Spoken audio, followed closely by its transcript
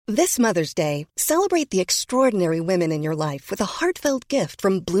This Mother's Day, celebrate the extraordinary women in your life with a heartfelt gift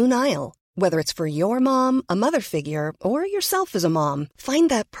from Blue Nile. Whether it's for your mom, a mother figure, or yourself as a mom, find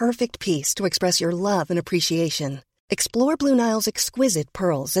that perfect piece to express your love and appreciation. Explore Blue Nile's exquisite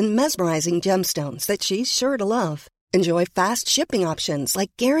pearls and mesmerizing gemstones that she's sure to love. Enjoy fast shipping options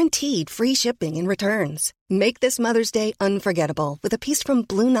like guaranteed free shipping and returns. Make this Mother's Day unforgettable with a piece from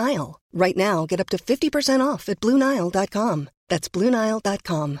Blue Nile. Right now, get up to 50% off at BlueNile.com. That's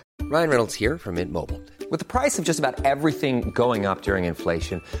BlueNile.com. Ryan Reynolds here from Mint Mobile. With the price of just about everything going up during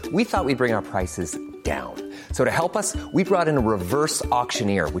inflation, we thought we'd bring our prices down. So to help us, we brought in a reverse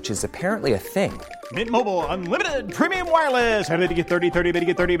auctioneer, which is apparently a thing. Mint Mobile Unlimited Premium Wireless. How to get 30, 30, bit to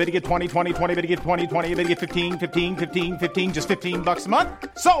get 30, bit to get 20, 20, 20, bit to get 20, 20, bit to get 15, 15, 15, 15, just $15 a month?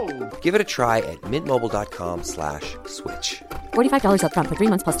 Sold! Give it a try at mintmobile.com/switch. $45 up front for 3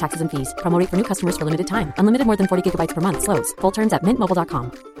 months plus taxes and fees. Promo rate for new customers for limited time. Unlimited more than 40 gigabytes per month. Slows full terms at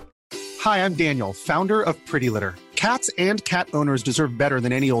mintmobile.com. Hi, I'm Daniel, founder of Pretty Litter. Cats and cat owners deserve better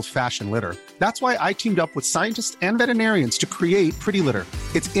than any old-fashioned litter. That's why I teamed up with scientists and veterinarians to create Pretty Litter.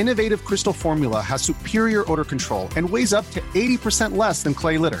 Its innovative crystal formula has superior odor control and weighs up to 80% less than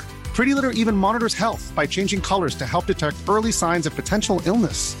clay litter. Pretty Litter even monitors health by changing colors to help detect early signs of potential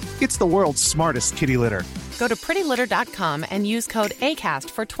illness. It's the world's smartest kitty litter. Go to prettylitter.com and use code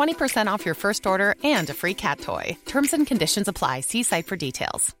ACAST for 20% off your first order and a free cat toy. Terms and conditions apply. See site for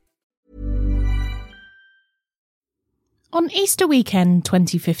details. On Easter weekend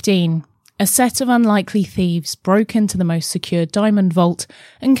 2015, a set of unlikely thieves broke into the most secure diamond vault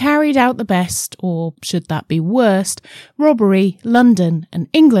and carried out the best, or should that be worst, robbery London, and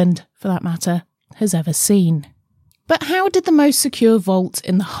England, for that matter, has ever seen. But how did the most secure vault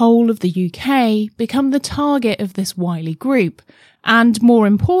in the whole of the UK become the target of this wily group? And more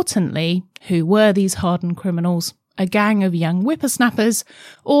importantly, who were these hardened criminals? A gang of young whippersnappers,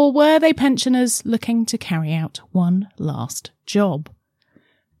 or were they pensioners looking to carry out one last job?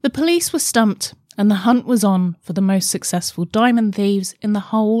 The police were stumped, and the hunt was on for the most successful diamond thieves in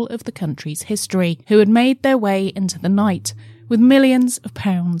the whole of the country's history, who had made their way into the night with millions of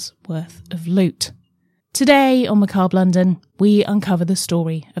pounds worth of loot. Today on Macabre London, we uncover the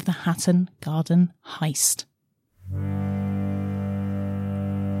story of the Hatton Garden Heist.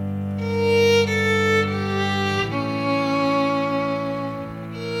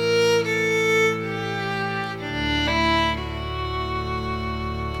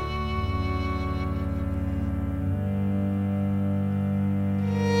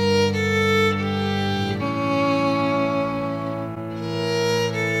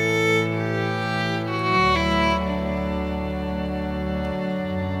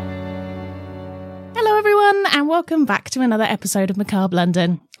 And welcome back to another episode of Macabre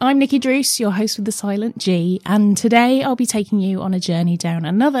London. I'm Nikki Druce, your host with the silent G, and today I'll be taking you on a journey down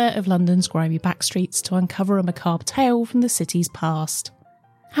another of London's grimy backstreets to uncover a macabre tale from the city's past.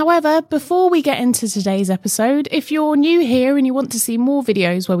 However, before we get into today's episode, if you're new here and you want to see more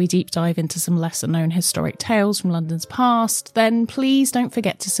videos where we deep dive into some lesser known historic tales from London's past, then please don't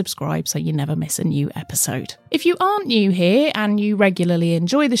forget to subscribe so you never miss a new episode. If you aren't new here and you regularly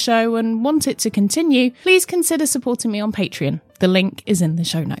enjoy the show and want it to continue, please consider supporting me on Patreon. The link is in the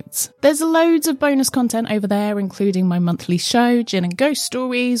show notes. There's loads of bonus content over there, including my monthly show, Gin and Ghost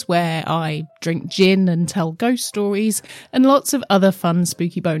Stories, where I drink gin and tell ghost stories, and lots of other fun,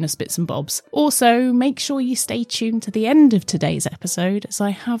 spooky bonus bits and bobs. Also, make sure you stay tuned to the end of today's episode, as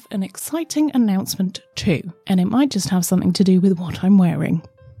I have an exciting announcement too, and it might just have something to do with what I'm wearing.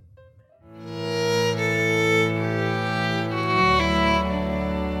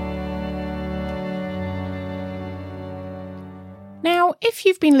 Now, if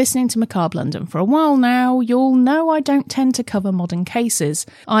you've been listening to Macabre London for a while now, you'll know I don't tend to cover modern cases.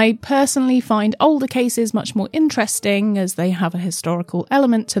 I personally find older cases much more interesting as they have a historical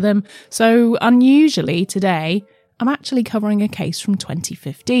element to them, so unusually today, I'm actually covering a case from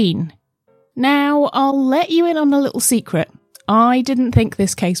 2015. Now, I'll let you in on a little secret. I didn't think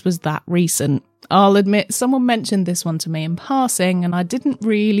this case was that recent. I'll admit someone mentioned this one to me in passing and I didn't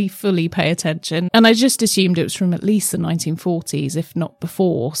really fully pay attention, and I just assumed it was from at least the 1940s, if not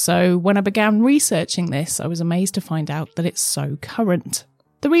before. So when I began researching this, I was amazed to find out that it's so current.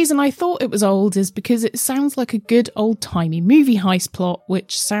 The reason I thought it was old is because it sounds like a good old-timey movie heist plot,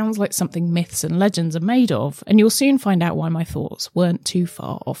 which sounds like something myths and legends are made of, and you'll soon find out why my thoughts weren't too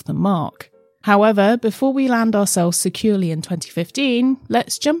far off the mark. However, before we land ourselves securely in 2015,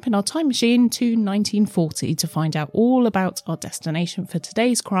 let's jump in our time machine to 1940 to find out all about our destination for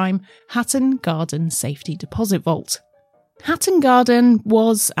today's crime, Hatton Garden Safety Deposit Vault. Hatton Garden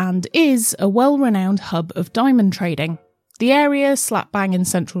was and is a well-renowned hub of diamond trading. The area, slap bang in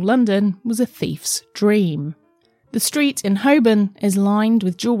central London, was a thief's dream. The street in Holborn is lined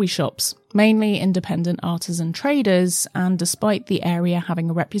with jewellery shops, mainly independent artisan traders, and despite the area having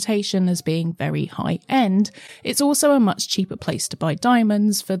a reputation as being very high-end, it's also a much cheaper place to buy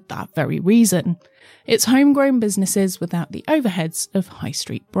diamonds for that very reason. It's homegrown businesses without the overheads of high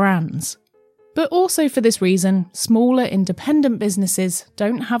street brands. But also for this reason, smaller independent businesses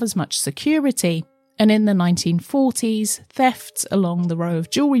don't have as much security. And in the 1940s, thefts along the row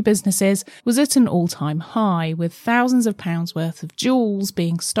of jewellery businesses was at an all-time high, with thousands of pounds worth of jewels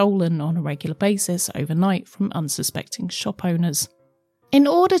being stolen on a regular basis overnight from unsuspecting shop owners. In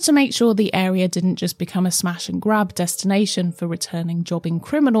order to make sure the area didn't just become a smash-and-grab destination for returning jobbing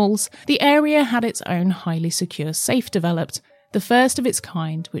criminals, the area had its own highly secure safe developed, the first of its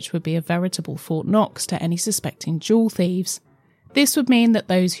kind, which would be a veritable Fort Knox to any suspecting jewel thieves. This would mean that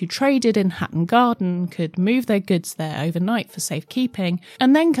those who traded in Hatton Garden could move their goods there overnight for safekeeping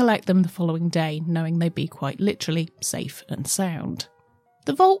and then collect them the following day, knowing they'd be quite literally safe and sound.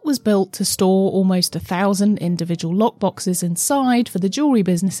 The vault was built to store almost 1,000 individual lockboxes inside for the jewellery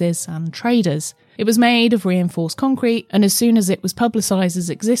businesses and traders. It was made of reinforced concrete, and as soon as it was publicised as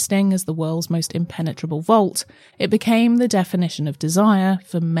existing as the world's most impenetrable vault, it became the definition of desire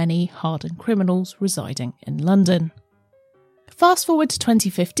for many hardened criminals residing in London. Fast forward to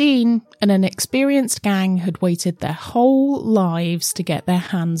 2015, and an experienced gang had waited their whole lives to get their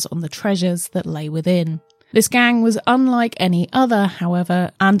hands on the treasures that lay within. This gang was unlike any other, however,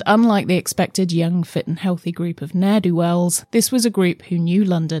 and unlike the expected young, fit and healthy group of ne'er-do-wells, this was a group who knew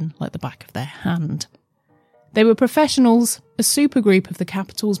London like the back of their hand. They were professionals, a supergroup of the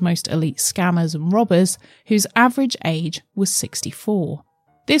capital's most elite scammers and robbers, whose average age was 64.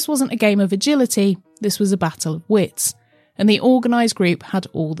 This wasn't a game of agility, this was a battle of wits. And the organised group had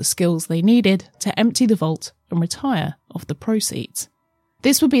all the skills they needed to empty the vault and retire off the proceeds.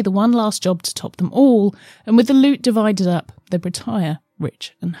 This would be the one last job to top them all, and with the loot divided up, they'd retire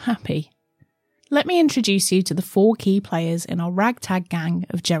rich and happy. Let me introduce you to the 4 key players in our ragtag gang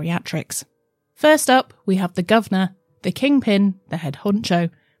of geriatrics. First up, we have the governor, the kingpin, the head honcho,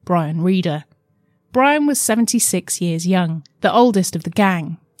 Brian Reader. Brian was 76 years young, the oldest of the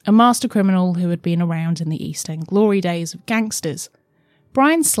gang, a master criminal who had been around in the East End glory days of gangsters.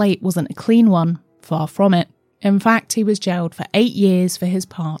 Brian's slate wasn't a clean one, far from it. In fact, he was jailed for 8 years for his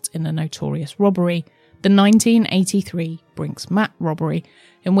part in a notorious robbery, the 1983 Brinks Mat robbery,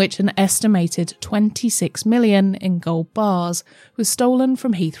 in which an estimated 26 million in gold bars was stolen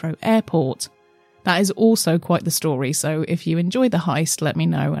from Heathrow Airport. That is also quite the story, so if you enjoy the heist, let me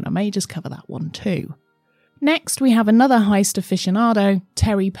know and I may just cover that one too. Next, we have another heist aficionado,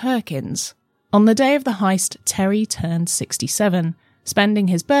 Terry Perkins. On the day of the heist, Terry turned 67, spending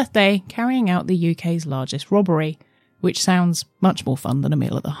his birthday carrying out the UK's largest robbery, which sounds much more fun than a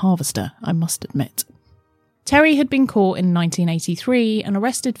meal at the Harvester, I must admit. Terry had been caught in 1983 and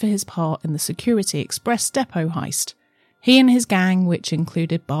arrested for his part in the Security Express depot heist. He and his gang, which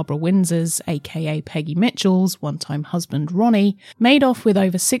included Barbara Windsor's, aka Peggy Mitchell's, one-time husband Ronnie, made off with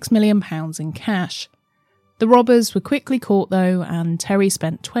over £6 million in cash. The robbers were quickly caught though, and Terry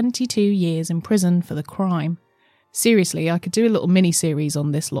spent 22 years in prison for the crime. Seriously, I could do a little mini-series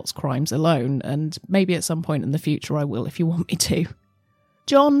on this lot's crimes alone, and maybe at some point in the future I will if you want me to.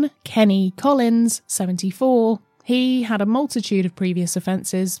 John Kenny Collins, 74, he had a multitude of previous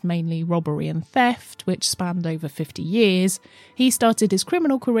offences, mainly robbery and theft, which spanned over 50 years. He started his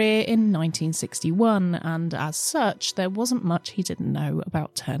criminal career in 1961, and as such, there wasn't much he didn't know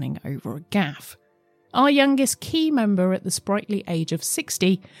about turning over a gaff. Our youngest key member at the sprightly age of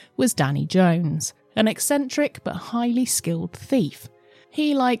 60 was Danny Jones, an eccentric but highly skilled thief.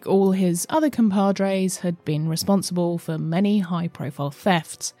 He, like all his other compadres, had been responsible for many high-profile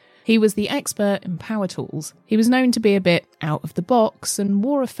thefts. He was the expert in power tools. He was known to be a bit out of the box and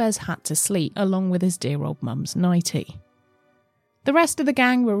wore a fez hat to sleep, along with his dear old mum's nightie. The rest of the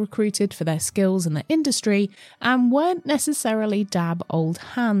gang were recruited for their skills in the industry and weren't necessarily dab old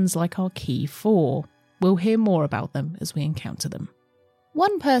hands like our key 4. We'll hear more about them as we encounter them.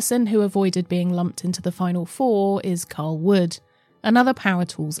 One person who avoided being lumped into the final 4 is Carl Wood, another power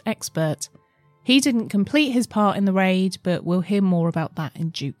tools expert. He didn't complete his part in the raid, but we'll hear more about that in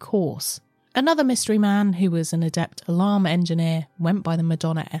due course. Another mystery man who was an adept alarm engineer went by the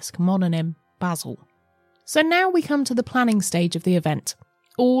Madonna-esque mononym Basil. So now we come to the planning stage of the event.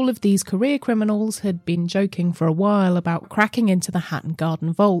 All of these career criminals had been joking for a while about cracking into the Hatton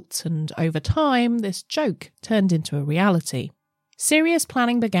Garden Vault, and over time this joke turned into a reality. Serious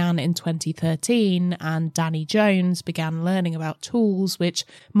planning began in 2013, and Danny Jones began learning about tools which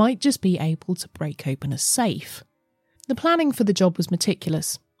might just be able to break open a safe. The planning for the job was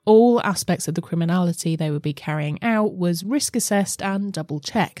meticulous. All aspects of the criminality they would be carrying out was risk-assessed and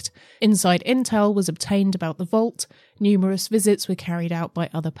double-checked. Inside intel was obtained about the vault, numerous visits were carried out by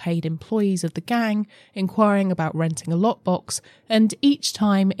other paid employees of the gang, inquiring about renting a lockbox, and each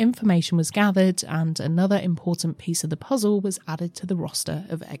time information was gathered and another important piece of the puzzle was added to the roster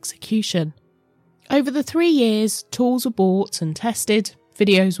of execution. Over the 3 years, tools were bought and tested,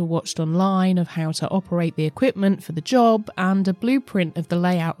 videos were watched online of how to operate the equipment for the job, and a blueprint of the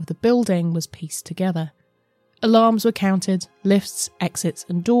layout of the building was pieced together. Alarms were counted, lifts, exits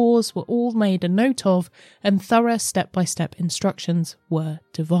and doors were all made a note of, and thorough step-by-step instructions were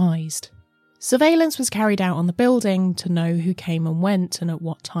devised. Surveillance was carried out on the building to know who came and went and at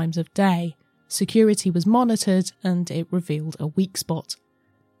what times of day. Security was monitored and it revealed a weak spot.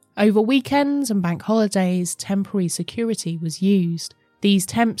 Over weekends and bank holidays, temporary security was used. These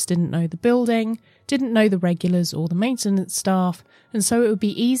temps didn't know the building, didn't know the regulars or the maintenance staff, and so it would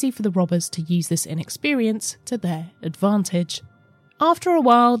be easy for the robbers to use this inexperience to their advantage. After a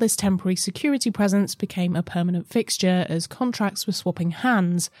while, this temporary security presence became a permanent fixture as contracts were swapping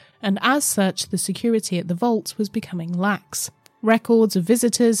hands, and as such, the security at the vault was becoming lax. Records of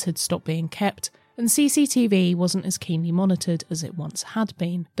visitors had stopped being kept, and CCTV wasn't as keenly monitored as it once had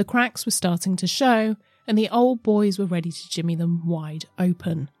been. The cracks were starting to show, and the old boys were ready to jimmy them wide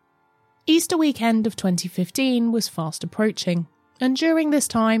open. Easter weekend of 2015 was fast approaching, and during this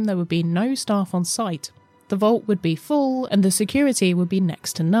time there would be no staff on site. The vault would be full, and the security would be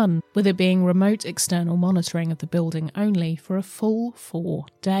next to none, with it being remote external monitoring of the building only for a full 4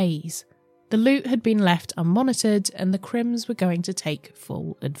 days. The loot had been left unmonitored, and the crims were going to take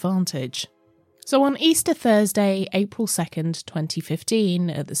full advantage. So on Easter Thursday, April 2nd,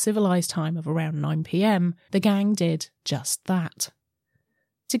 2015, at the civilised time of around 9 p.m, the gang did just that.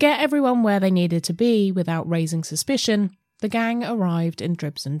 To get everyone where they needed to be without raising suspicion, the gang arrived in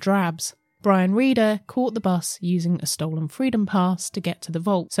dribs and drabs. Brian Reeder caught the bus using a stolen Freedom Pass to get to the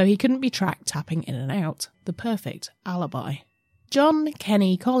vault so he couldn't be tracked tapping in and out, the perfect alibi. John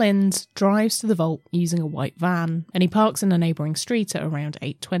Kenny Collins drives to the vault using a white van, and he parks in a neighbouring street at around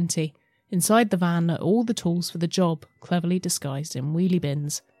 8:20. Inside the van are all the tools for the job, cleverly disguised in wheelie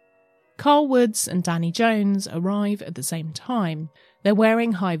bins. Carl Woods and Danny Jones arrive at the same time. They're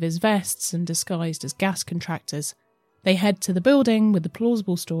wearing high-vis vests and disguised as gas contractors. They head to the building with the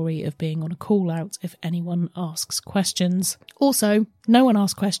plausible story of being on a call-out if anyone asks questions. Also, no one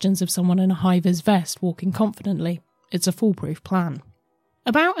asks questions of someone in a high-vis vest walking confidently. It's a foolproof plan.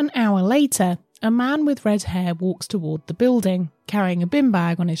 About an hour later, a man with red hair walks toward the building, carrying a bin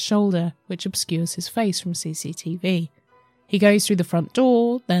bag on his shoulder, which obscures his face from CCTV. He goes through the front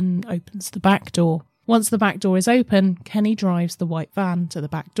door, then opens the back door. Once the back door is open, Kenny drives the white van to the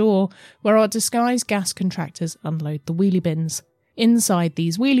back door, where our disguised gas contractors unload the wheelie bins. Inside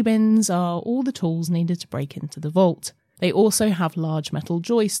these wheelie bins are all the tools needed to break into the vault. They also have large metal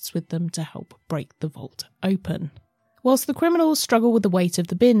joists with them to help break the vault open. Whilst the criminals struggle with the weight of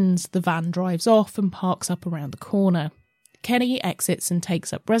the bins, the van drives off and parks up around the corner. Kenny exits and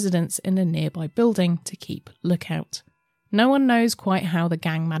takes up residence in a nearby building to keep lookout. No one knows quite how the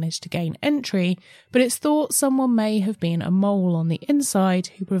gang managed to gain entry, but it's thought someone may have been a mole on the inside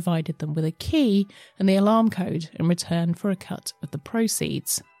who provided them with a key and the alarm code in return for a cut of the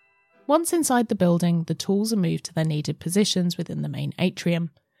proceeds. Once inside the building, the tools are moved to their needed positions within the main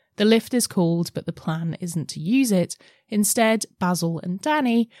atrium. The lift is called, but the plan isn't to use it. Instead, Basil and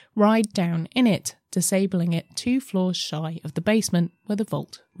Danny ride down in it, disabling it 2 floors shy of the basement where the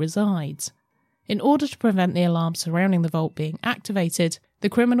vault resides. In order to prevent the alarm surrounding the vault being activated, the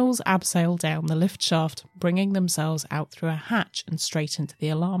criminals abseil down the lift shaft, bringing themselves out through a hatch and straight into the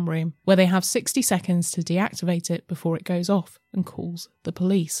alarm room, where they have 60 seconds to deactivate it before it goes off and calls the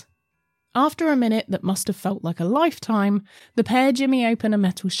police. After a minute that must have felt like a lifetime, the pair jimmy open a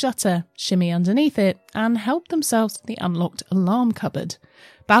metal shutter, shimmy underneath it, and help themselves to the unlocked alarm cupboard.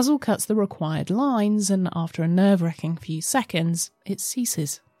 Basil cuts the required lines, and after a nerve-wracking few seconds, it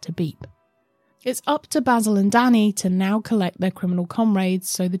ceases to beep. It's up to Basil and Danny to now collect their criminal comrades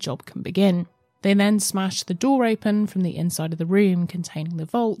so the job can begin. They then smash the door open from the inside of the room containing the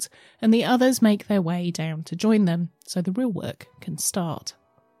vault, and the others make their way down to join them so the real work can start.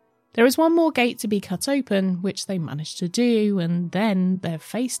 There is one more gate to be cut open, which they manage to do, and then they're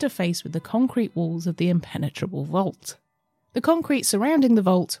face to face with the concrete walls of the impenetrable vault. The concrete surrounding the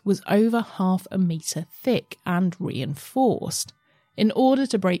vault was over 1/2 metre thick and reinforced. In order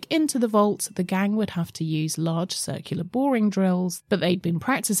to break into the vault, the gang would have to use large circular boring drills, but they'd been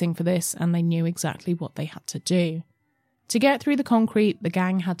practicing for this and they knew exactly what they had to do. To get through the concrete, the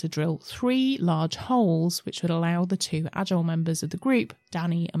gang had to drill 3 large holes, which would allow the 2 agile members of the group,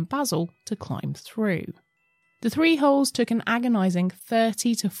 Danny and Basil, to climb through. The 3 holes took an agonising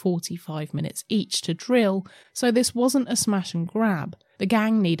 30 to 45 minutes each to drill, so this wasn't a smash and grab. The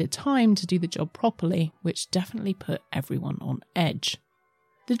gang needed time to do the job properly, which definitely put everyone on edge.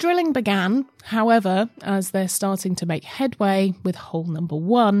 The drilling began, however, as they're starting to make headway with hole number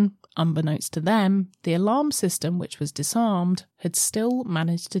 1. Unbeknownst to them, the alarm system, which was disarmed, had still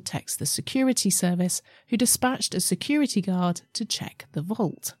managed to text the security service, who dispatched a security guard to check the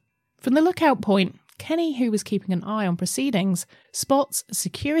vault. From the lookout point, Kenny, who was keeping an eye on proceedings, spots a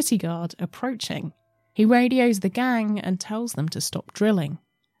security guard approaching. He radios the gang and tells them to stop drilling.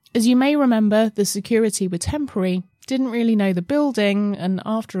 As you may remember, the security were temporary, didn't really know the building, and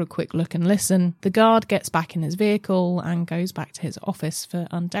after a quick look and listen, the guard gets back in his vehicle and goes back to his office for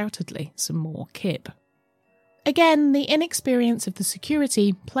undoubtedly some more kib. Again, the inexperience of the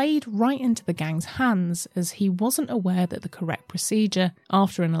security played right into the gang's hands, as he wasn't aware that the correct procedure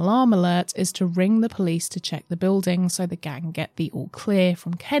after an alarm alert is to ring the police to check the building so the gang get the all clear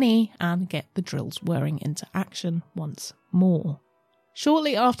from Kenny and get the drills whirring into action once more.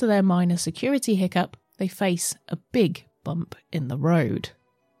 Shortly after their minor security hiccup, they face a big bump in the road.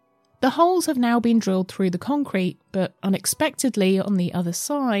 The holes have now been drilled through the concrete, but unexpectedly on the other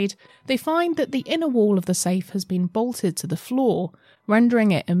side, they find that the inner wall of the safe has been bolted to the floor, rendering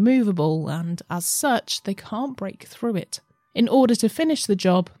it immovable, and as such, they can't break through it. In order to finish the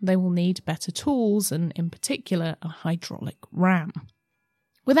job, they will need better tools, and in particular, a hydraulic ram.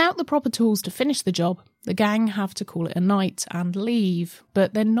 Without the proper tools to finish the job, the gang have to call it a night and leave,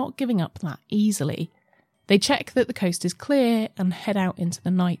 but they're not giving up that easily. They check that the coast is clear and head out into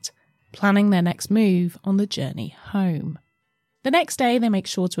the night, planning their next move on the journey home. The next day, they make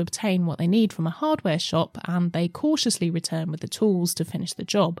sure to obtain what they need from a hardware shop, and they cautiously return with the tools to finish the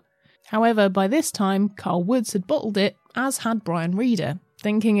job. However, by this time, Carl Woods had bottled it, as had Brian Reeder,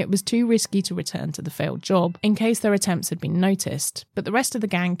 thinking it was too risky to return to the failed job in case their attempts had been noticed, but the rest of the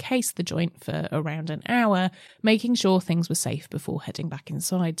gang cased the joint for around an hour, making sure things were safe before heading back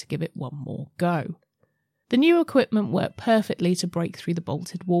inside to give it one more go. The new equipment worked perfectly to break through the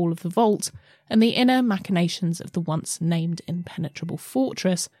bolted wall of the vault, and the inner machinations of the once named impenetrable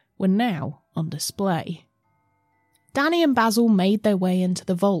fortress were now on display. Danny and Basil made their way into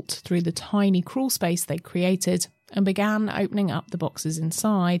the vault through the tiny crawl space they'd created and began opening up the boxes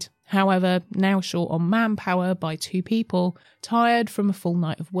inside. However, now short on manpower by 2 people, tired from a full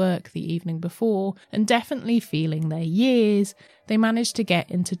night of work the evening before, and definitely feeling their years, they managed to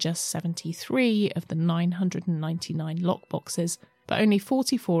get into just 73 of the 999 lockboxes, but only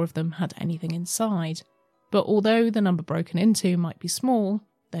 44 of them had anything inside. But although the number broken into might be small,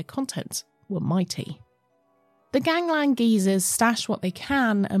 their contents were mighty. The gangland geezers stash what they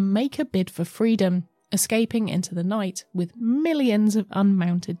can and make a bid for freedom, escaping into the night with millions of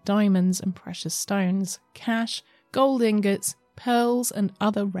unmounted diamonds and precious stones, cash, gold ingots, pearls and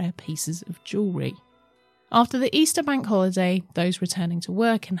other rare pieces of jewellery. After the Easter bank holiday, those returning to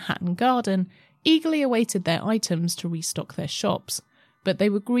work in Hatton Garden eagerly awaited their items to restock their shops, but they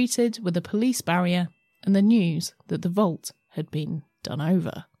were greeted with a police barrier and the news that the vault had been done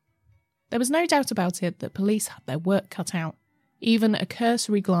over. There was no doubt about it that police had their work cut out. Even a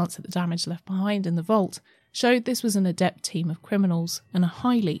cursory glance at the damage left behind in the vault showed this was an adept team of criminals and a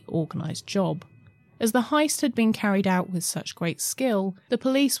highly organised job. As the heist had been carried out with such great skill, the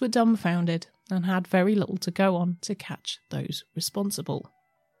police were dumbfounded and had very little to go on to catch those responsible.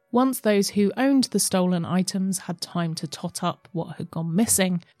 Once those who owned the stolen items had time to tot up what had gone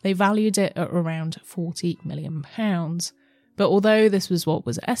missing, they valued it at around £40 million. But although this was what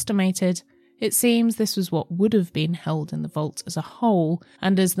was estimated, it seems this was what would have been held in the vault as a whole,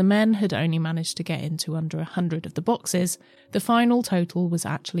 and as the men had only managed to get into under 100 of the boxes, the final total was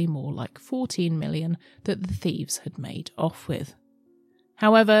actually more like 14 million that the thieves had made off with.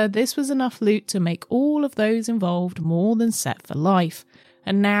 However, this was enough loot to make all of those involved more than set for life,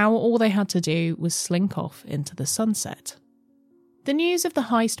 and now all they had to do was slink off into the sunset. The news of the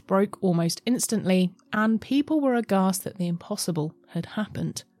heist broke almost instantly, and people were aghast that the impossible had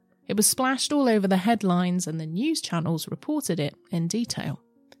happened. It was splashed all over the headlines and the news channels reported it in detail.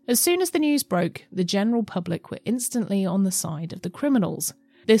 As soon as the news broke, the general public were instantly on the side of the criminals.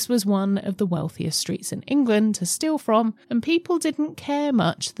 This was one of the wealthiest streets in England to steal from, and people didn't care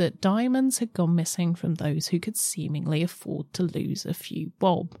much that diamonds had gone missing from those who could seemingly afford to lose a few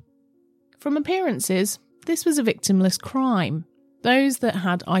bob. From appearances, this was a victimless crime. Those that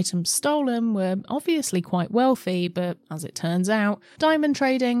had items stolen were obviously quite wealthy, but as it turns out, diamond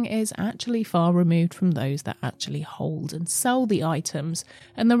trading is actually far removed from those that actually hold and sell the items,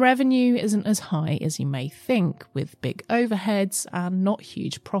 and the revenue isn't as high as you may think, with big overheads and not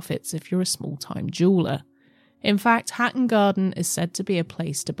huge profits if you're a small-time jeweller. In fact, Hatton Garden is said to be a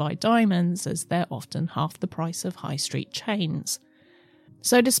place to buy diamonds, as they're often half the price of high street chains.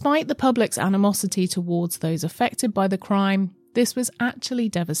 So despite the public's animosity towards those affected by the crime, this was actually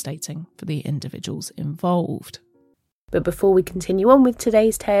devastating for the individuals involved. But before we continue on with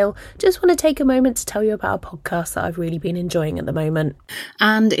today's tale, just want to take a moment to tell you about a podcast that I've really been enjoying at the moment.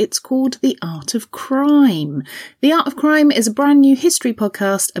 And it's called The Art of Crime. The Art of Crime is a brand new history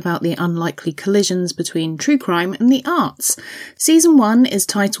podcast about the unlikely collisions between true crime and the arts. Season 1 is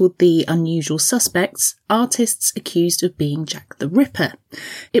titled The Unusual Suspects, Artists Accused of Being Jack the Ripper.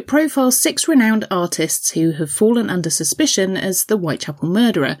 It profiles 6 renowned artists who have fallen under suspicion as the Whitechapel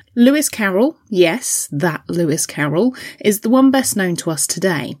murderer. Lewis Carroll, yes, that Lewis Carroll, is the one best known to us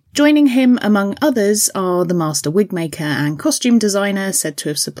today. Joining him, among others, are the master wigmaker and costume designer said to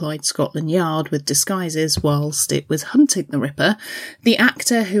have supplied Scotland Yard with disguises whilst it was hunting the Ripper, the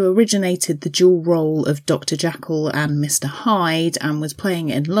actor who originated the dual role of Dr. Jekyll and Mr. Hyde and was playing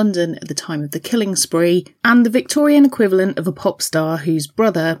it in London at the time of the killing spree, and the Victorian equivalent of a pop star whose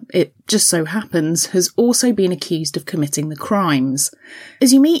brother, it just so happens, has also been accused of committing the crimes.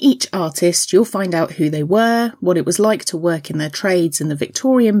 As you meet each artist, you'll find out who they were, what it was like to work in their trades in the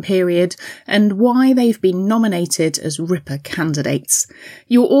Victorian period, and why they've been nominated as Ripper candidates.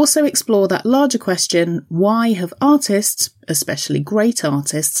 You'll also explore that larger question, why have artists, especially great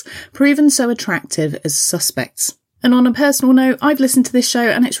artists, proven so attractive as suspects? And on a personal note, I've listened to this show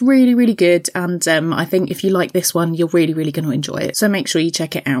and it's really, really good, and I think if you like this one, you're really, really going to enjoy it, so make sure you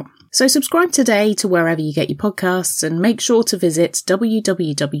check it out. So subscribe today to wherever you get your podcasts, and make sure to visit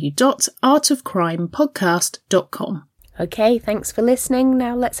www.artofcrimepodcast.com. Okay, thanks for listening.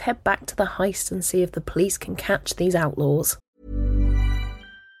 Now let's head back to the heist and see if the police can catch these outlaws.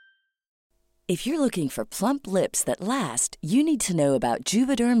 If you're looking for plump lips that last, you need to know about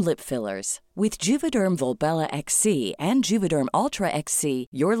Juvederm lip fillers. With Juvederm Volbella XC and Juvederm Ultra XC,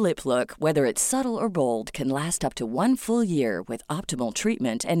 your lip look, whether it's subtle or bold, can last up to 1 full year with optimal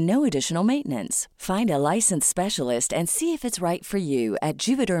treatment and no additional maintenance. Find a licensed specialist and see if it's right for you at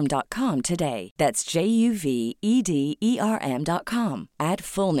Juvederm.com today. That's JUVEDERM.com. Add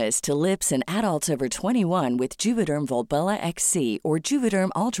fullness to lips in adults over 21 with Juvederm Volbella XC or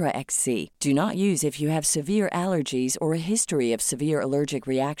Juvederm Ultra XC. Do not use if you have severe allergies or a history of severe allergic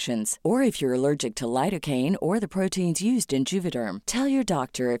reactions, or if you're allergic to lidocaine or the proteins used in Juvederm. Tell your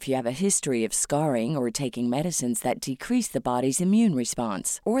doctor if you have a history of scarring or taking medicines that decrease the body's immune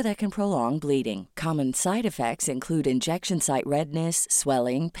response or that can prolong bleeding. Common side effects include injection site redness,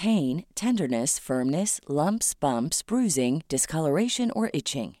 swelling, pain, tenderness, firmness, lumps, bumps, bruising, discoloration, or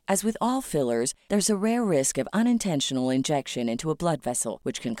itching. As with all fillers, there's a rare risk of unintentional injection into a blood vessel,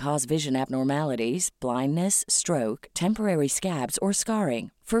 which can cause vision abnormalities, blindness, stroke, temporary scabs, or scarring.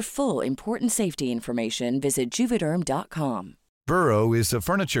 For full, important safety information, visit Juvederm.com. Burrow is a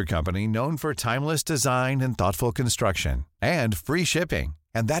furniture company known for timeless design and thoughtful construction, and free shipping,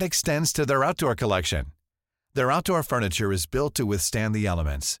 and that extends to their outdoor collection. Their outdoor furniture is built to withstand the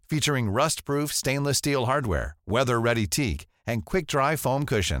elements, featuring rust-proof stainless steel hardware, weather-ready teak, and quick-dry foam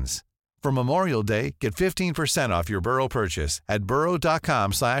cushions. For Memorial Day, get 15% off your Burrow purchase at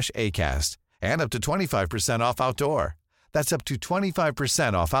burrow.com/ACAST, and up to 25% off outdoor. That's up to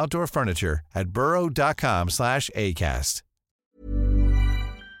 25% off outdoor furniture at burrow.com/ACAST.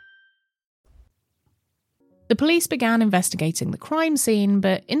 The police began investigating the crime scene,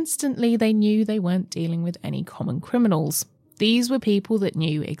 but instantly they knew they weren't dealing with any common criminals. These were people that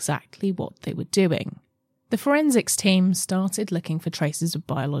knew exactly what they were doing. The forensics team started looking for traces of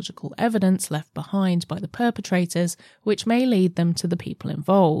biological evidence left behind by the perpetrators, which may lead them to the people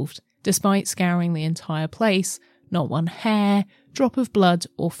involved. Despite scouring the entire place, not one hair, drop of blood,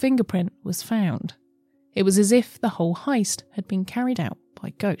 or fingerprint was found. It was as if the whole heist had been carried out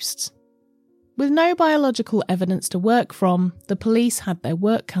by ghosts. With no biological evidence to work from, the police had their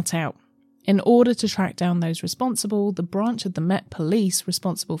work cut out. In order to track down those responsible, the branch of the Met Police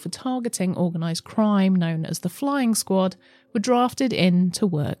responsible for targeting organised crime, known as the Flying Squad, were drafted in to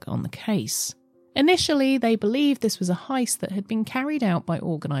work on the case. Initially, they believed this was a heist that had been carried out by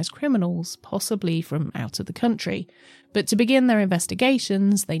organised criminals, possibly from out of the country, but to begin their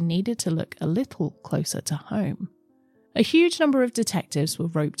investigations, they needed to look a little closer to home. A huge number of detectives were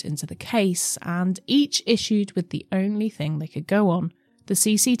roped into the case, and each issued with the only thing they could go on, the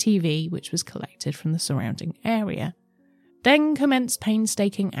CCTV which was collected from the surrounding area. Then commenced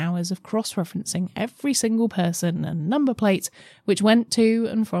painstaking hours of cross-referencing every single person and number plate which went to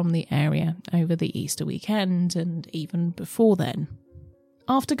and from the area over the Easter weekend and even before then.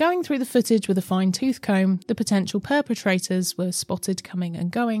 After going through the footage with a fine-tooth comb, the potential perpetrators were spotted coming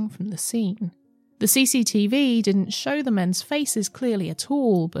and going from the scene. The CCTV didn't show the men's faces clearly at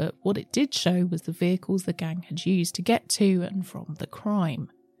all, but what it did show was the vehicles the gang had used to get to and from the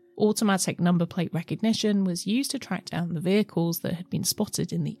crime. Automatic number plate recognition was used to track down the vehicles that had been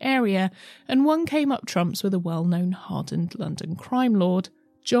spotted in the area, and one came up trumps with a well-known hardened London crime lord,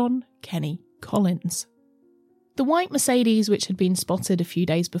 John Kenny Collins. The white Mercedes, which had been spotted a few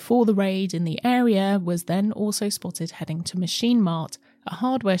days before the raid in the area, was then also spotted heading to Machine Mart, a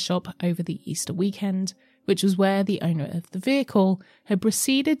hardware shop over the Easter weekend, which was where the owner of the vehicle had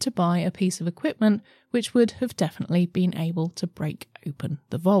proceeded to buy a piece of equipment which would have definitely been able to break open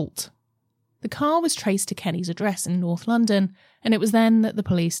the vault. The car was traced to Kenny's address in North London, and it was then that the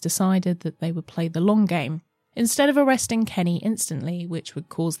police decided that they would play the long game. Instead of arresting Kenny instantly, which would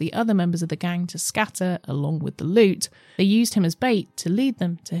cause the other members of the gang to scatter along with the loot, they used him as bait to lead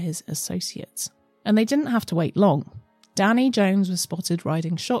them to his associates. And they didn't have to wait long. Danny Jones was spotted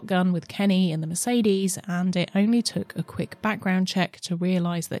riding shotgun with Kenny in the Mercedes, and it only took a quick background check to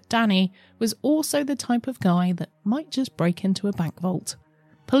realise that Danny was also the type of guy that might just break into a bank vault.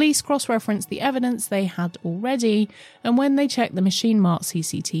 Police cross-referenced the evidence they had already, and when they checked the Machine Mart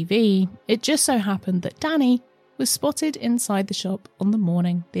CCTV, it just so happened that Danny was spotted inside the shop on the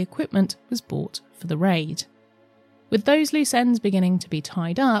morning the equipment was bought for the raid. With those loose ends beginning to be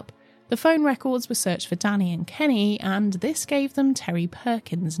tied up, the phone records were searched for Danny and Kenny, and this gave them Terry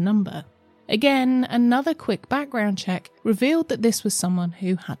Perkins' number. Again, another quick background check revealed that this was someone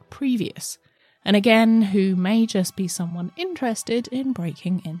who had previous, and again, who may just be someone interested in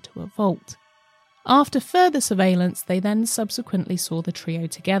breaking into a vault. After further surveillance, they then subsequently saw the trio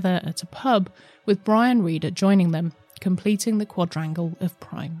together at a pub, with Brian Reeder joining them, completing the quadrangle of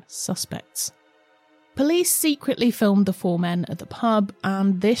prime suspects. Police secretly filmed the four men at the pub,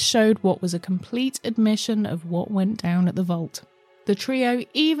 and this showed what was a complete admission of what went down at the vault. The trio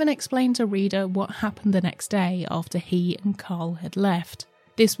even explained to Reeder what happened the next day after he and Carl had left.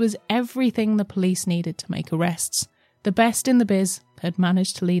 This was everything the police needed to make arrests. The best in the biz had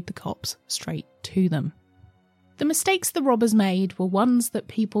managed to lead the cops straight to them. The mistakes the robbers made were ones that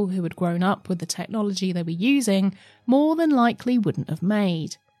people who had grown up with the technology they were using more than likely wouldn't have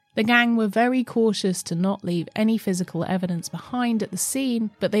made. The gang were very cautious to not leave any physical evidence behind at the scene,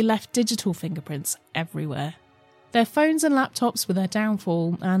 but they left digital fingerprints everywhere. Their phones and laptops were their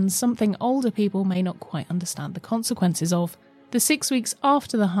downfall, and something older people may not quite understand the consequences of. The 6 weeks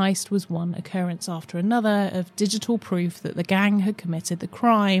after the heist was one occurrence after another of digital proof that the gang had committed the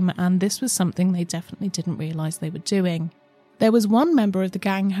crime, and this was something they definitely didn't realise they were doing. There was one member of the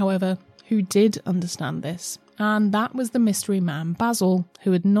gang, however, who did understand this, and that was the mystery man Basil,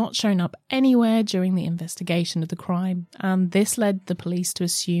 who had not shown up anywhere during the investigation of the crime, and this led the police to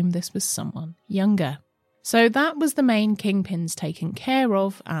assume this was someone younger. So that was the main kingpins taken care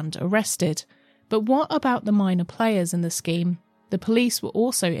of and arrested. But what about the minor players in the scheme? The police were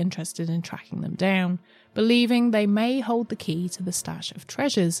also interested in tracking them down, believing they may hold the key to the stash of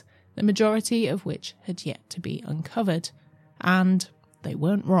treasures, the majority of which had yet to be uncovered. And they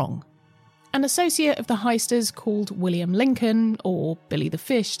weren't wrong. An associate of the heisters called William Lincoln, or Billy the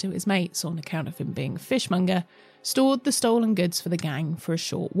Fish to his mates on account of him being a fishmonger, stored the stolen goods for the gang for a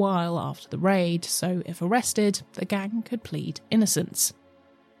short while after the raid, so if arrested, the gang could plead innocence.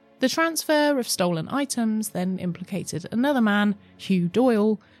 The transfer of stolen items then implicated another man, Hugh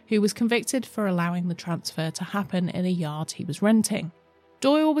Doyle, who was convicted for allowing the transfer to happen in a yard he was renting.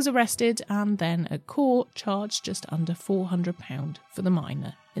 Doyle was arrested and then at court charged just under £400 for the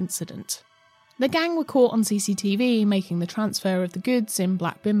minor incident. The gang were caught on CCTV making the transfer of the goods in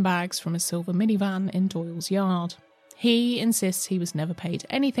black bin bags from a silver minivan in Doyle's yard. He insists he was never paid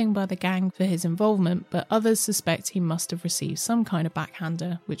anything by the gang for his involvement, but others suspect he must have received some kind of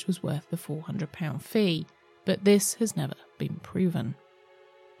backhander which was worth the £400 fee, but this has never been proven.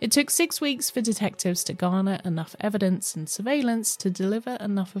 It took 6 weeks for detectives to garner enough evidence and surveillance to deliver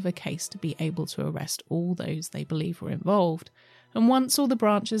enough of a case to be able to arrest all those they believe were involved, and once all the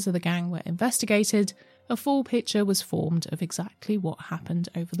branches of the gang were investigated, a full picture was formed of exactly what happened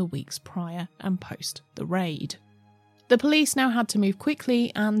over the weeks prior and post the raid. The police now had to move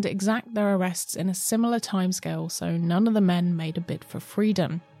quickly and exact their arrests in a similar timescale so none of the men made a bid for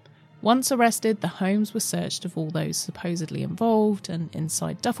freedom. Once arrested, the homes were searched of all those supposedly involved, and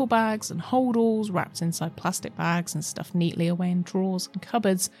inside duffel bags and holdalls wrapped inside plastic bags and stuffed neatly away in drawers and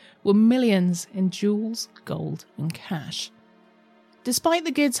cupboards were millions in jewels, gold and cash. Despite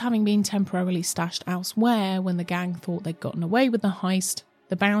the goods having been temporarily stashed elsewhere when the gang thought they'd gotten away with the heist,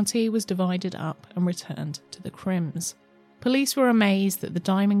 the bounty was divided up and returned to the Crims. Police were amazed that the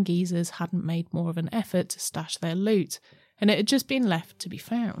Diamond Geezers hadn't made more of an effort to stash their loot, and it had just been left to be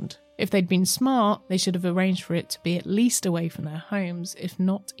found. If they'd been smart, they should have arranged for it to be at least away from their homes, if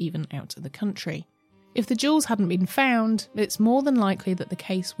not even out of the country. If the jewels hadn't been found, it's more than likely that the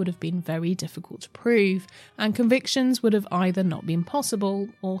case would have been very difficult to prove, and convictions would have either not been possible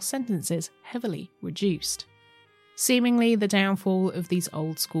or sentences heavily reduced. Seemingly, the downfall of these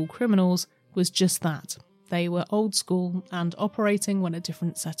old school criminals was just that. They were old school and operating when a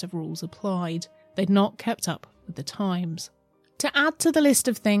different set of rules applied. They'd not kept up with the times. To add to the list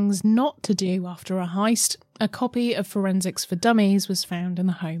of things not to do after a heist, a copy of Forensics for Dummies was found in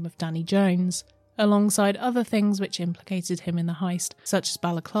the home of Danny Jones, alongside other things which implicated him in the heist, such as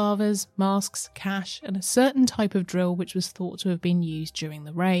balaclavas, masks, cash, and a certain type of drill which was thought to have been used during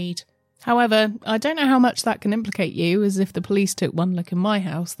the raid. However, I don't know how much that can implicate you, as if the police took one look in my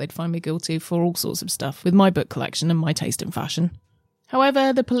house, they'd find me guilty for all sorts of stuff with my book collection and my taste in fashion.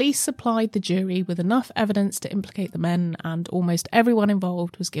 However, the police supplied the jury with enough evidence to implicate the men, and almost everyone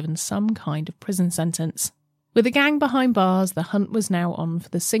involved was given some kind of prison sentence. With the gang behind bars, the hunt was now on for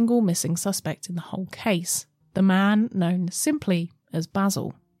the single missing suspect in the whole case, the man known simply as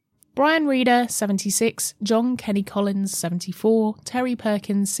Basil. Brian Reeder, 76, John Kenny Collins, 74, Terry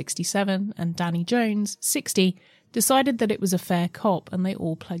Perkins, 67, and Danny Jones, 60, decided that it was a fair cop, and they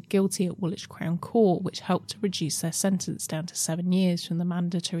all pled guilty at Woolwich Crown Court, which helped to reduce their sentence down to 7 years from the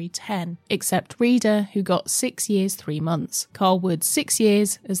mandatory 10, except Reeder, who got 6 years 3 months, Carl Wood 6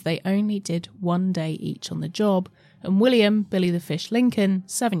 years, as they only did 1 day each on the job, and William Billy the Fish Lincoln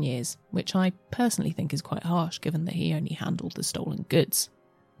 7 years, which I personally think is quite harsh given that he only handled the stolen goods.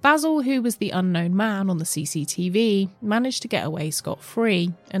 Basil, who was the unknown man on the CCTV, managed to get away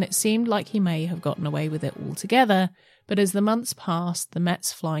scot-free, and it seemed like he may have gotten away with it altogether, but as the months passed, the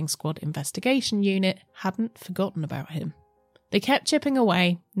Met's Flying Squad Investigation Unit hadn't forgotten about him. They kept chipping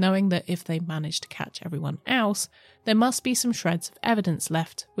away, knowing that if they managed to catch everyone else, there must be some shreds of evidence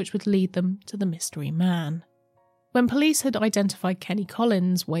left which would lead them to the mystery man. When police had identified Kenny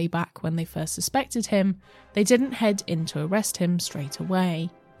Collins way back when they first suspected him, they didn't head in to arrest him straight away.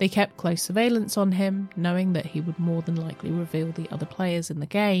 They kept close surveillance on him, knowing that he would more than likely reveal the other players in the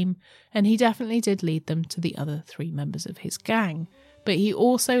game, and he definitely did lead them to the other 3 members of his gang, but he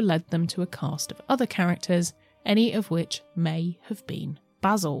also led them to a cast of other characters, any of which may have been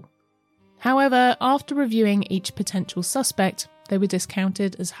Basil. However, after reviewing each potential suspect, they were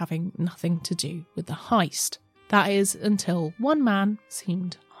discounted as having nothing to do with the heist. That is, until one man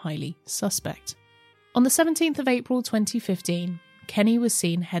seemed highly suspect. On the 17th of April 2015, Kenny was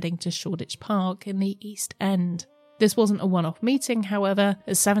seen heading to Shoreditch Park in the East End. This wasn't a one-off meeting, however,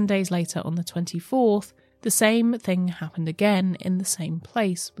 as 7 days later on the 24th, the same thing happened again in the same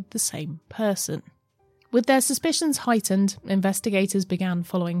place with the same person. With their suspicions heightened, investigators began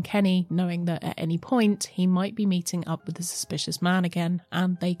following Kenny, knowing that at any point he might be meeting up with the suspicious man again,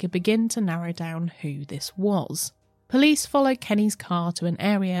 and they could begin to narrow down who this was. Police followed Kenny's car to an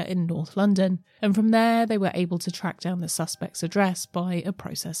area in North London, and from there they were able to track down the suspect's address by a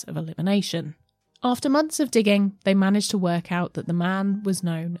process of elimination. After months of digging, they managed to work out that the man was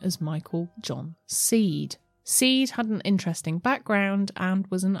known as Michael John Seed. Seed had an interesting background and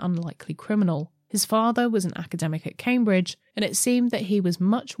was an unlikely criminal. His father was an academic at Cambridge, and it seemed that he was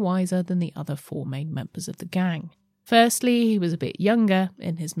much wiser than the other 4 main members of the gang. Firstly, he was a bit younger,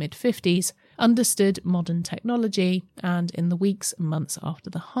 in his mid-50s, understood modern technology, and in the weeks and months after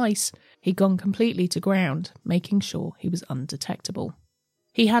the heist, he'd gone completely to ground, making sure he was undetectable.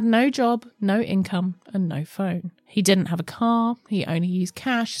 He had no job, no income, and no phone. He didn't have a car, he only used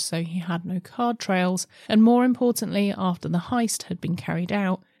cash, so he had no card trails, and more importantly, after the heist had been carried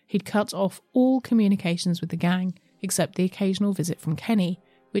out, he'd cut off all communications with the gang, except the occasional visit from Kenny,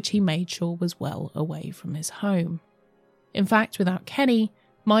 which he made sure was well away from his home. In fact, without Kenny,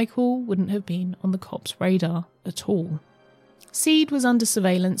 Michael wouldn't have been on the cops' radar at all. Seed was under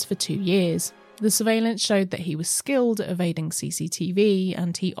surveillance for 2 years. The surveillance showed that he was skilled at evading CCTV,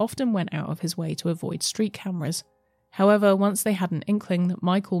 and he often went out of his way to avoid street cameras. However, once they had an inkling that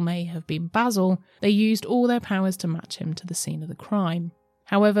Michael may have been Basil, they used all their powers to match him to the scene of the crime.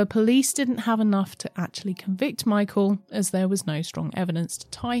 However, police didn't have enough to actually convict Michael, as there was no strong evidence to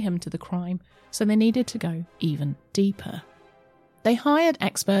tie him to the crime, so they needed to go even deeper. They hired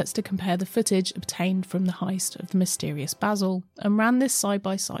experts to compare the footage obtained from the heist of the mysterious Basil and ran this side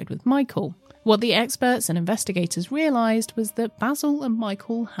by side with Michael. What the experts and investigators realised was that Basil and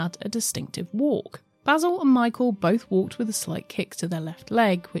Michael had a distinctive walk. Basil and Michael both walked with a slight kick to their left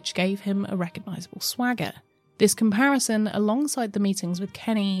leg, which gave him a recognisable swagger. This comparison, alongside the meetings with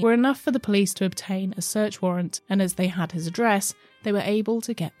Kenny, were enough for the police to obtain a search warrant, and as they had his address, they were able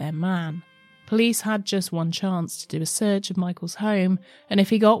to get their man. Police had just one chance to do a search of Michael's home, and if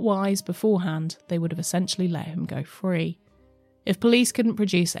he got wise beforehand, they would have essentially let him go free. If police couldn't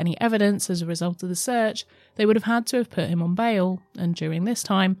produce any evidence as a result of the search, they would have had to have put him on bail, and during this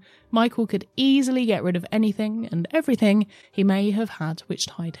time, Michael could easily get rid of anything and everything he may have had which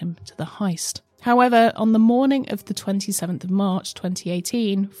tied him to the heist. However, on the morning of the 27th of March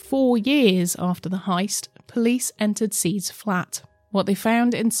 2018, 4 years after the heist, police entered Seed's flat. What they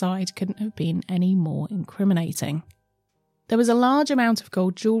found inside couldn't have been any more incriminating. There was a large amount of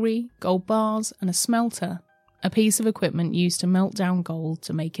gold jewellery, gold bars, and a smelter, a piece of equipment used to melt down gold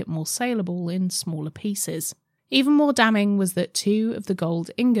to make it more saleable in smaller pieces. Even more damning was that 2 of the gold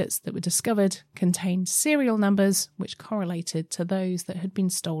ingots that were discovered contained serial numbers which correlated to those that had been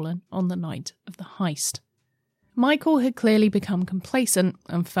stolen on the night of the heist. Michael had clearly become complacent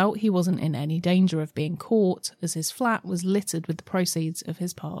and felt he wasn't in any danger of being caught, as his flat was littered with the proceeds of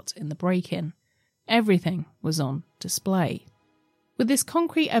his part in the break-in. Everything was on display. With this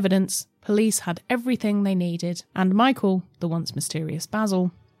concrete evidence, police had everything they needed, and Michael, the once mysterious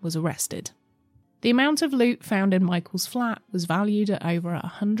Basil, was arrested. The amount of loot found in Michael's flat was valued at over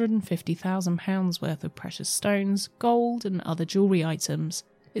 £150,000 worth of precious stones, gold, and other jewellery items.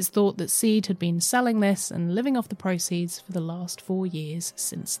 It's thought that Seed had been selling this and living off the proceeds for the last 4 years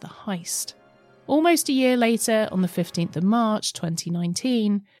since the heist. Almost a year later, on the 15th of March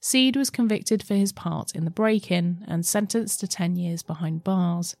 2019, Seed was convicted for his part in the break-in and sentenced to 10 years behind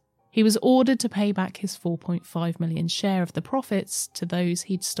bars. He was ordered to pay back his $4.5 million share of the profits to those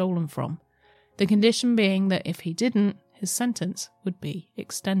he'd stolen from, the condition being that if he didn't, his sentence would be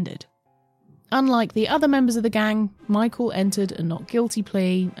extended. Unlike the other members of the gang, Michael entered a not guilty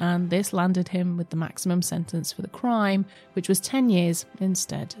plea, and this landed him with the maximum sentence for the crime, which was 10 years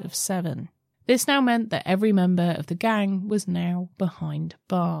instead of 7. This now meant that every member of the gang was now behind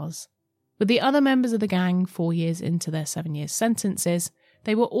bars. With the other members of the gang 4 years into their 7-year sentences,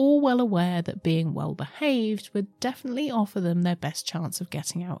 they were all well aware that being well behaved would definitely offer them their best chance of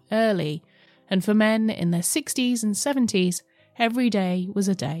getting out early, and for men in their 60s and 70s, every day was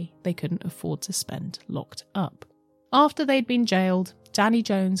a day they couldn't afford to spend locked up. After they'd been jailed, Danny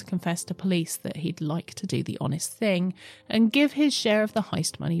Jones confessed to police that he'd like to do the honest thing and give his share of the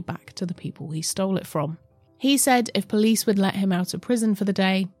heist money back to the people he stole it from. He said if police would let him out of prison for the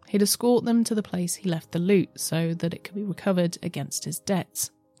day, he'd escort them to the place he left the loot so that it could be recovered against his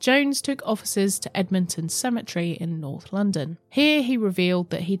debts. Jones took officers to Edmonton Cemetery in North London. Here he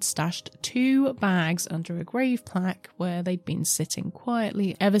revealed that he'd stashed 2 bags under a grave plaque where they'd been sitting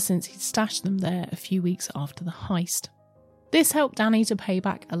quietly ever since he'd stashed them there a few weeks after the heist. This helped Danny to pay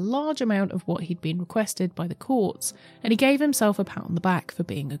back a large amount of what he'd been requested by the courts, and he gave himself a pat on the back for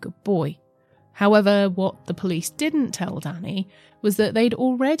being a good boy. However, what the police didn't tell Danny was that they'd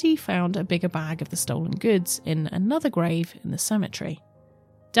already found a bigger bag of the stolen goods in another grave in the cemetery.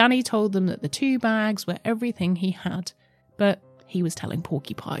 Danny told them that the 2 bags were everything he had, but he was telling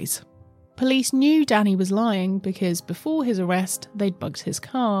porcupines. Police knew Danny was lying because before his arrest, they'd bugged his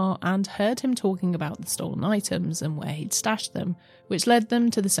car and heard him talking about the stolen items and where he'd stashed them, which led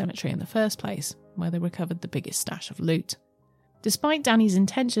them to the cemetery in the first place, where they recovered the biggest stash of loot. Despite Danny's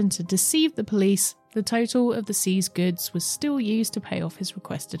intention to deceive the police, the total of the seized goods was still used to pay off his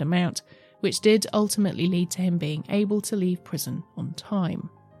requested amount, which did ultimately lead to him being able to leave prison on time.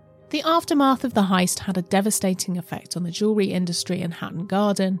 The aftermath of the heist had a devastating effect on the jewellery industry in Hatton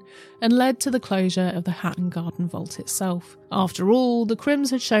Garden and led to the closure of the Hatton Garden Vault itself. After all, the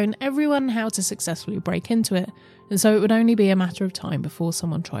Crims had shown everyone how to successfully break into it, and so it would only be a matter of time before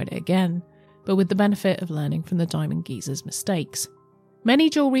someone tried it again, but with the benefit of learning from the diamond geezer's mistakes. Many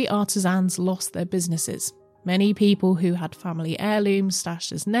jewellery artisans lost their businesses. Many people who had family heirlooms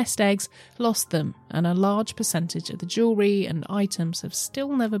stashed as nest eggs lost them, and a large percentage of the jewellery and items have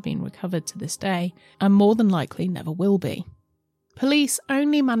still never been recovered to this day, and more than likely never will be. Police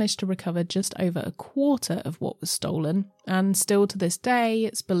only managed to recover just over a quarter of what was stolen, and still to this day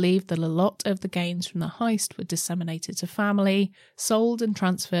it's believed that a lot of the gains from the heist were disseminated to family, sold and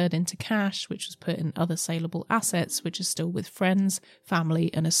transferred into cash, which was put in other saleable assets, which are still with friends, family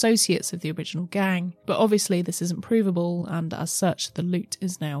and associates of the original gang. But obviously this isn't provable, and as such the loot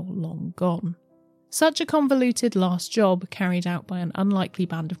is now long gone. Such a convoluted last job carried out by an unlikely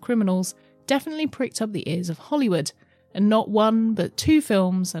band of criminals definitely pricked up the ears of Hollywood, and not one but 2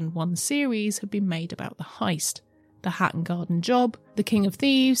 films and 1 series have been made about the heist. The Hatton Garden Job, The King of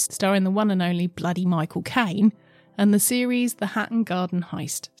Thieves, starring the one and only bloody Michael Caine, and the series The Hatton Garden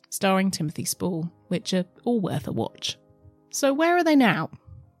Heist, starring Timothy Spall, which are all worth a watch. So where are they now?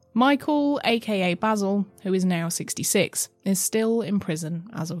 Michael, aka Basil, who is now 66, is still in prison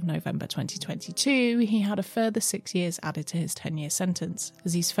as of November 2022. He had a further 6 years added to his 10-year sentence,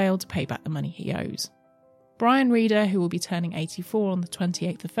 as he's failed to pay back the money he owes. Brian Reeder, who will be turning 84 on the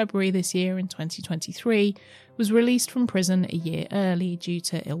 28th of February this year in 2023, was released from prison a year early due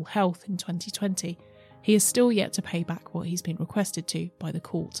to ill health in 2020. He is still yet to pay back what he's been requested to by the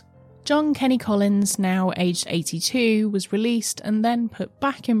court. John Kenny Collins, now aged 82, was released and then put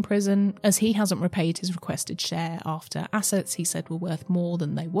back in prison as he hasn't repaid his requested share after assets he said were worth more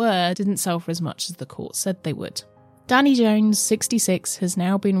than they were didn't sell for as much as the court said they would. Danny Jones, 66, has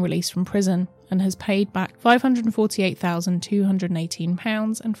now been released from prison and has paid back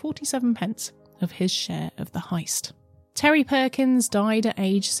 £548,218.47 of his share of the heist. Terry Perkins died at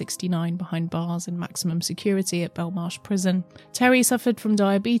age 69 behind bars in maximum security at Belmarsh Prison. Terry suffered from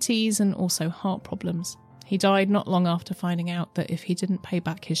diabetes and also heart problems. He died not long after finding out that if he didn't pay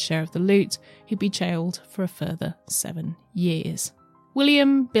back his share of the loot, he'd be jailed for a further 7 years.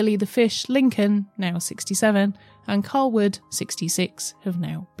 William Billy the Fish Lincoln, now 67, and Carl Wood, 66, have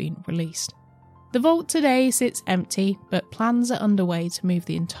now been released. The vault today sits empty, but plans are underway to move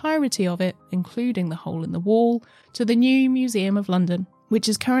the entirety of it, including the hole in the wall, to the new Museum of London, which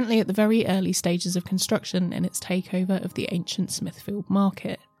is currently at the very early stages of construction in its takeover of the ancient Smithfield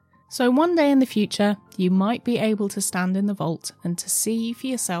Market. So one day in the future, you might be able to stand in the vault and to see for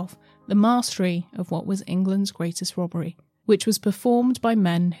yourself the mastery of what was England's greatest robbery, which was performed by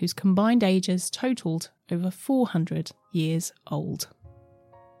men whose combined ages totalled over 400 years old.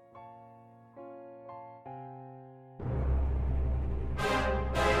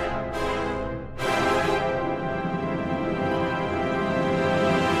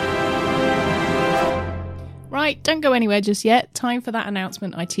 Right, don't go anywhere just yet. Time for that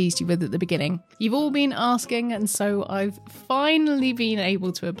announcement I teased you with at the beginning. You've all been asking, and so I've finally been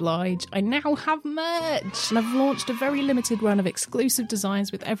able to oblige. I now have merch, and I've launched a very limited run of exclusive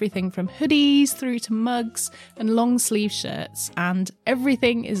designs with everything from hoodies through to mugs and long sleeve shirts, and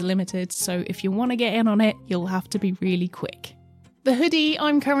everything is limited, so if you want to get in on it, you'll have to be really quick. The hoodie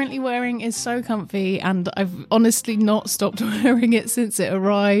I'm currently wearing is so comfy, and I've honestly not stopped wearing it since it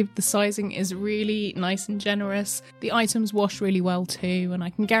arrived. The sizing is really nice and generous. The items wash really well too, and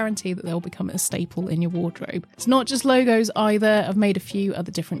I can guarantee that they'll become a staple in your wardrobe. It's not just logos either. I've made a few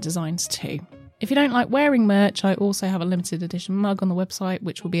other different designs too. If you don't like wearing merch, I also have a limited edition mug on the website,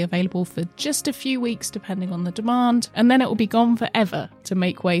 which will be available for just a few weeks depending on the demand, and then it will be gone forever to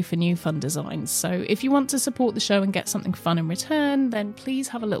make way for new fun designs. So if you want to support the show and get something fun in return, then please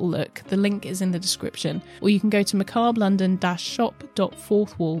have a little look. The link is in the description, or you can go to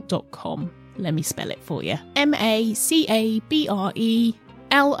macabrelondon-shop.fourthwall.com. Let me spell it for you.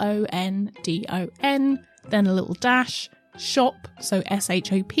 MACABRELONDON, then a little dash, shop, so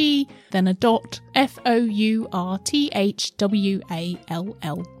SHOP, then a dot,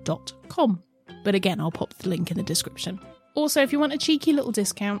 FOURTHWALL.com. But again, I'll pop the link in the description. Also, if you want a cheeky little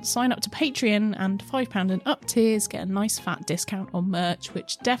discount, sign up to Patreon, and £5 and up tiers get a nice fat discount on merch,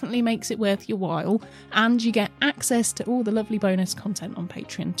 which definitely makes it worth your while, and you get access to all the lovely bonus content on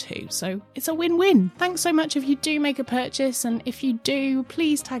Patreon too, so it's a win-win. Thanks so much if you do make a purchase, and if you do,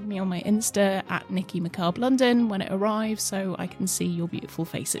 please tag me on my Insta at Nikki Macabre London when it arrives so I can see your beautiful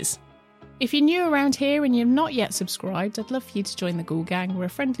faces. If you're new around here and you're not yet subscribed, I'd love for you to join the Ghoul Gang. We're a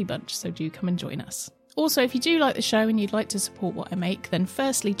friendly bunch, so do come and join us. Also, if you do like the show and you'd like to support what I make, then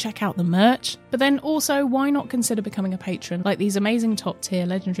firstly, check out the merch. But then also, why not consider becoming a patron like these amazing top-tier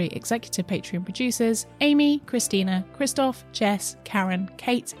legendary executive Patreon producers, Amy, Christina, Christoph, Jess, Karen,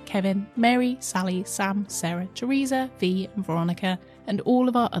 Kate, Kevin, Mary, Sally, Sam, Sarah, Teresa, V and Veronica, and all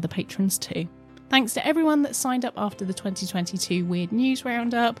of our other patrons too. Thanks to everyone that signed up after the 2022 Weird News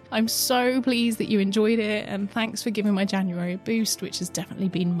Roundup. I'm so pleased that you enjoyed it, and thanks for giving my January a boost, which has definitely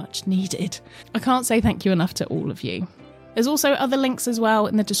been much needed. I can't say thank you enough to all of you. There's also other links as well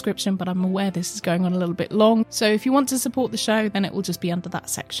in the description, but I'm aware this is going on a little bit long, so if you want to support the show, then it will just be under that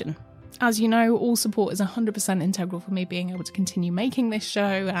section. As you know, all support is 100% integral for me being able to continue making this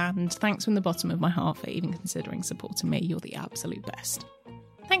show, and thanks from the bottom of my heart for even considering supporting me. You're the absolute best.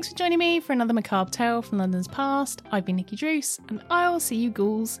 Thanks for joining me for another macabre tale from London's past. I've been Nikki Druce, and I'll see you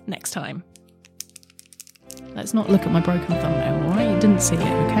ghouls next time. Let's not look at my broken thumbnail, alright? You didn't see it,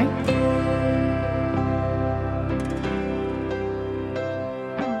 okay?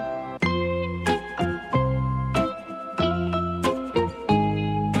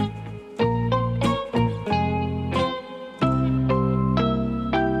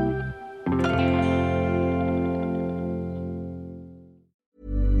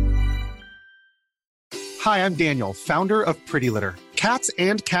 Hi, I'm Daniel, founder of Pretty Litter. Cats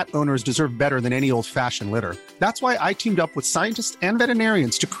and cat owners deserve better than any old-fashioned litter. That's why I teamed up with scientists and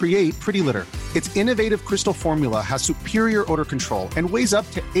veterinarians to create Pretty Litter. Its innovative crystal formula has superior odor control and weighs up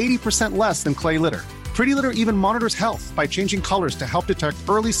to 80% less than clay litter. Pretty Litter even monitors health by changing colors to help detect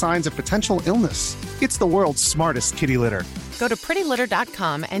early signs of potential illness. It's the world's smartest kitty litter. Go to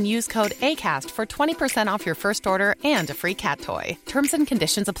prettylitter.com and use code ACAST for 20% off your first order and a free cat toy. Terms and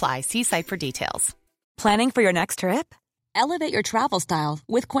conditions apply. See site for details. Planning for your next trip? Elevate your travel style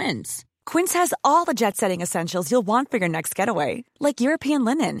with Quince. Quince has all the jet-setting essentials you'll want for your next getaway, like European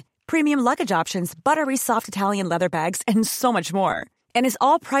linen, premium luggage options, buttery soft Italian leather bags, and so much more. And is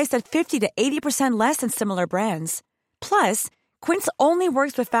all priced at 50 to 80% less than similar brands. Plus, Quince only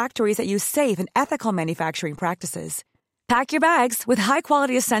works with factories that use safe and ethical manufacturing practices. Pack your bags with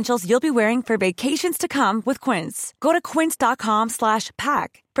high-quality essentials you'll be wearing for vacations to come with Quince. Go to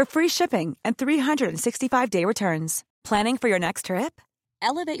quince.com/pack for free shipping and 365-day returns. Planning for your next trip?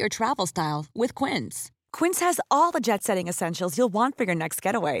 Elevate your travel style with Quince. Quince has all the jet-setting essentials you'll want for your next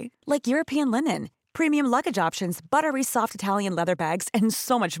getaway, like European linen, premium luggage options, buttery soft Italian leather bags, and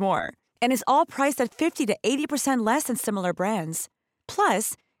so much more. And is all priced at 50 to 80% less than similar brands.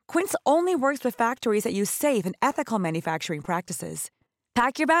 Plus, Quince only works with factories that use safe and ethical manufacturing practices.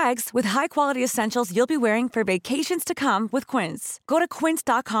 Pack your bags with high-quality essentials you'll be wearing for vacations to come with Quince. Go to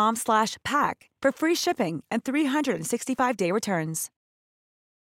quince.com/pack for free shipping and 365-day returns.